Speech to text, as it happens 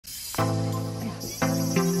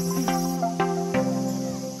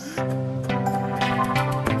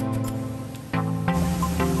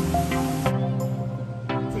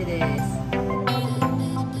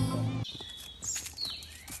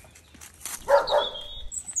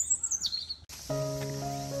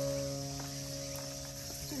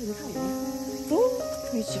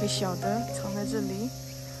有几个小的藏在这里。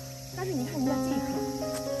但是你看人家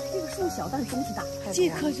这个树小，但是东西大。这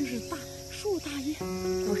棵就是大，树大叶，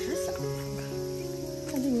果实小。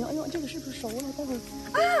看这个，哎呦，这个是不是熟了？待会儿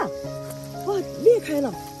啊，哇，裂开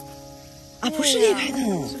了。啊，不是裂开的，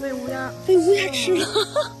是被乌鸦吃了。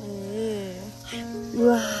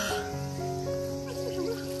哇！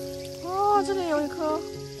哦，这里有一颗。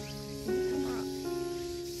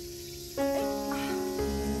来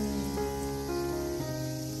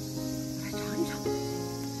尝一尝。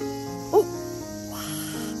哦，哇！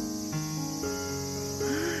啊，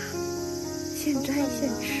现摘现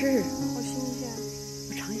吃，好新鲜。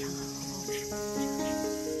我尝一尝啊，好不好吃？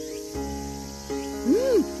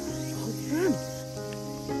好甜。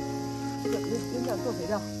有点做肥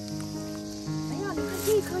料。哎呀，你看这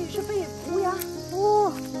一颗也是被乌鸦。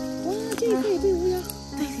哇，这一颗也被乌鸦。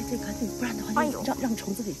对，赶紧，不然的话让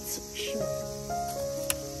虫子给吃了。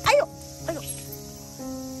哎呦，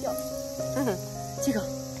掉。这个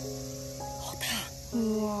好大。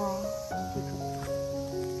哇，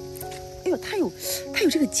哎呦，它有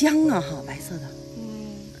这个浆啊哈，白色的。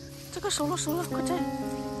这个熟了，快摘。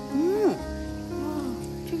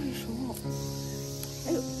这个也熟了。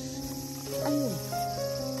哎呦，摘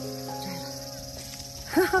了。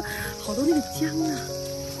哈哈，好多那个浆啊。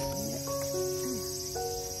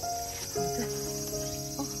这个呢，再来尝一尝。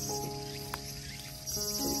好甜。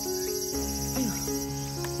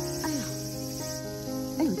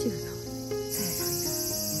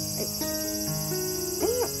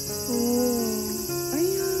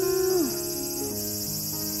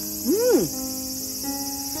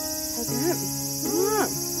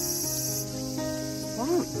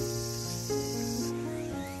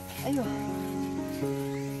哎呦，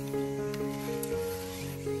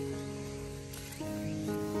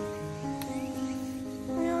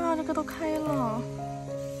哎呀，这个都开了。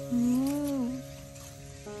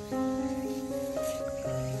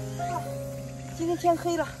今天天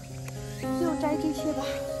黑了，就摘这些吧。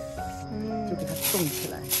就给它冻起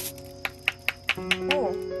来。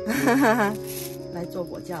来做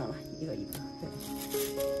果酱了，一个。对。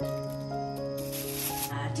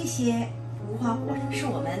这些无花果是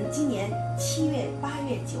我们今年7月、8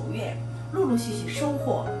月、9月陆陆续续收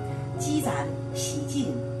获、积攒、洗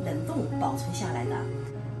净、冷冻、保存下来的。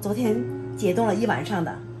昨天解冻了1晚上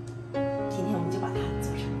的，今天我们就把它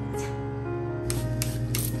做成果酱。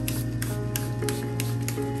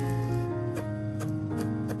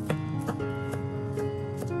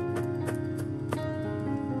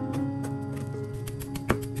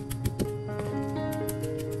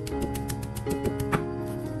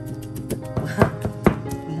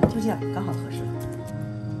你看，就这样刚好合适了，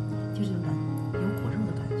就这种感觉，有果肉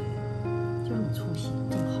的感觉，就这种粗细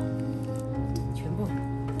正好。全部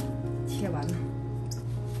切完了，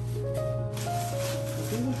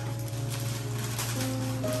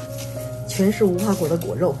全是无花果的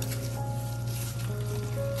果肉。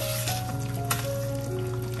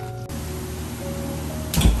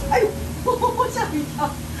哎呦，吓我一跳！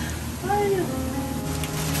哎呀，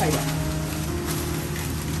快点！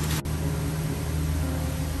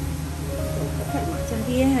快马加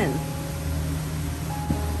鞭。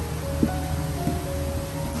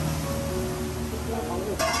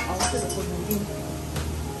熬制的过程中，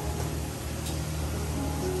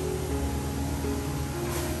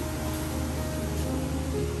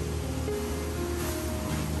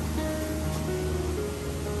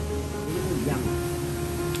不一样了，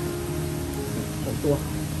好多。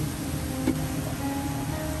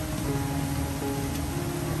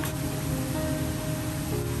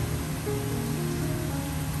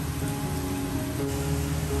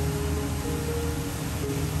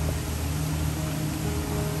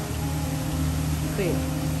对，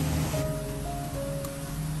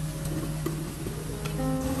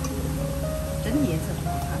整体颜色很好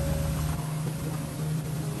看。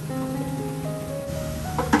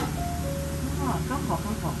刚好。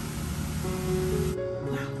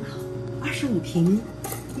哇，25瓶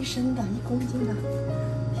，1升的，1公斤的，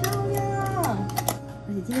漂亮！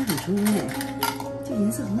而且今天很成功哎，这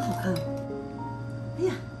颜色很好看。哎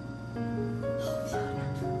呀，好漂亮！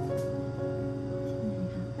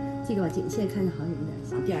这个吧，现在看着好像有点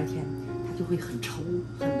像，第2天它就会很稠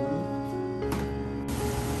很浓。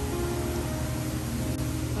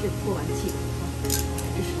这脱完气，这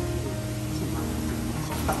是行吗？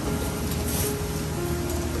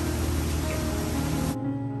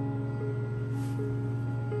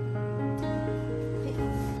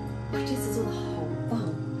哇，这次做的好棒！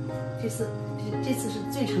这次是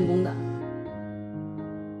最成功的。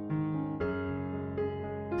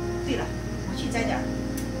对了，我去摘点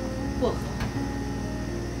薄荷。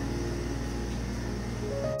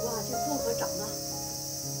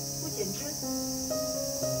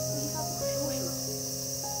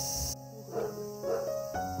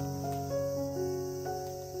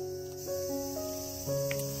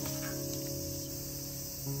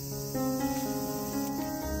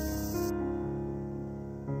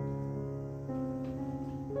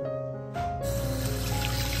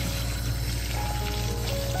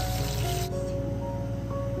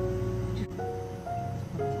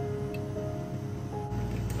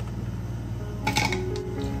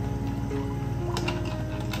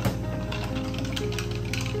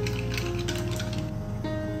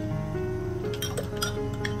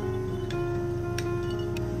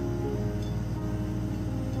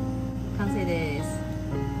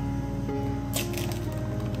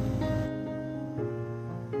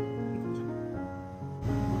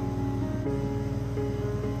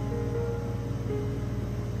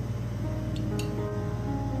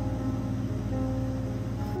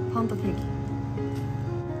パンとケーキ。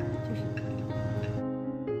就是。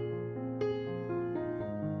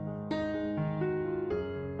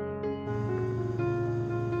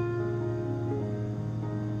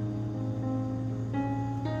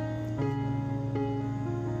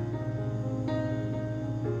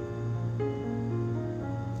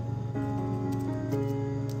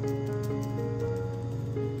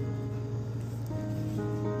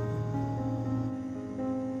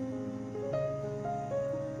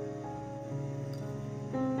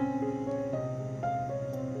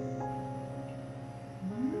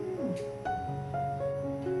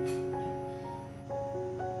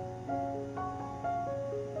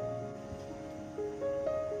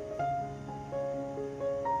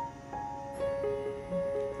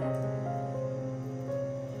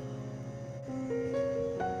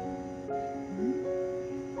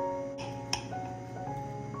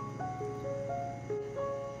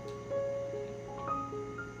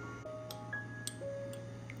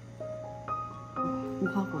无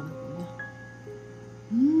花果的果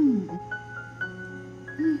酱，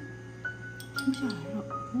停不下来了，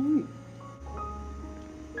无语。